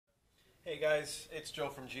Hey guys, it's Joe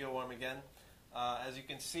from GeoArm again. As you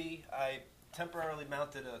can see, I temporarily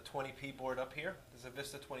mounted a 20P board up here. This is a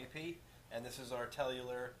Vista 20P, and this is our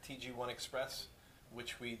Telular TG-1 Express,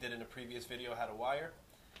 which we did in a previous video how to wire.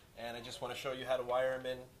 And I just want to show you how to wire them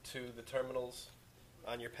into the terminals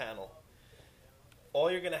on your panel.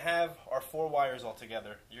 All you're going to have are 4 wires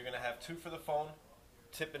altogether. You're going to have 2 for the phone,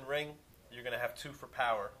 tip and ring. You're going to have 2 for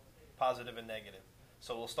power, positive and negative.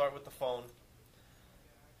 So we'll start with the phone.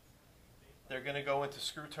 They're going to go into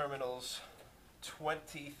screw terminals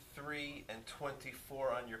 23 and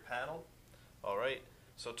 24 on your panel. Alright,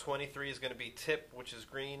 so 23 is going to be tip, which is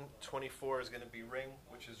green. 24 is going to be ring,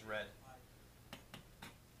 which is red.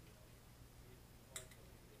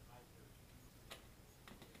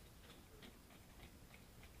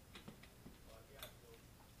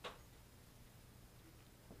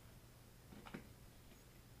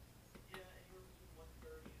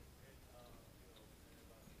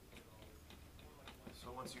 So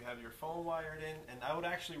once you have your phone wired in, and I would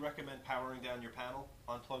actually recommend powering down your panel,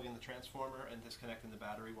 unplugging the transformer and disconnecting the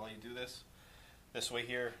battery while you do this. This way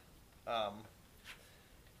here,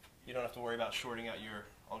 you don't have to worry about shorting out your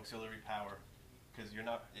auxiliary power, because you're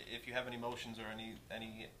not. If you have any motions or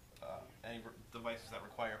any devices that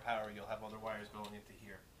require power, you'll have other wires going into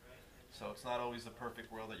here. So it's not always the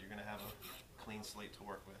perfect world that you're going to have a clean slate to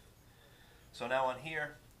work with. So now on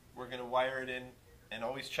here, we're going to wire it in. And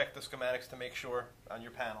always check the schematics to make sure on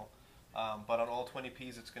your panel. But on all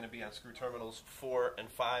 20Ps, it's going to be on screw terminals 4 and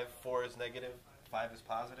 5. 4 is negative, 5 is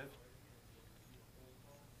positive.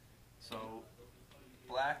 So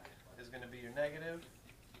black is going to be your negative.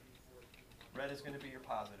 Red is going to be your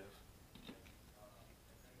positive.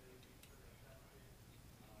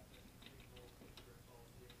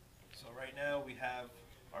 So right now we have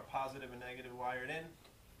our positive and negative wired in,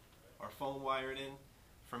 our phone wired in.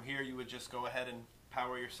 From here you would just go ahead and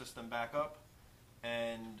power your system back up,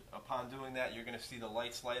 and upon doing that you're going to see the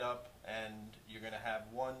lights light up, and you're going to have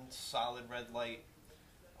one solid red light.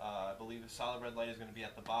 I believe the solid red light is going to be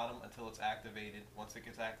at the bottom until it's activated. Once it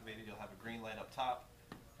gets activated, you'll have a green light up top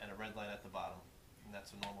and a red light at the bottom, and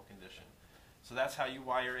that's a normal condition. So that's how you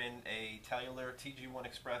wire in a Telular TG-1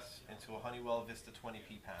 Express into a Honeywell Vista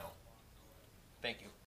 20P panel. Thank you.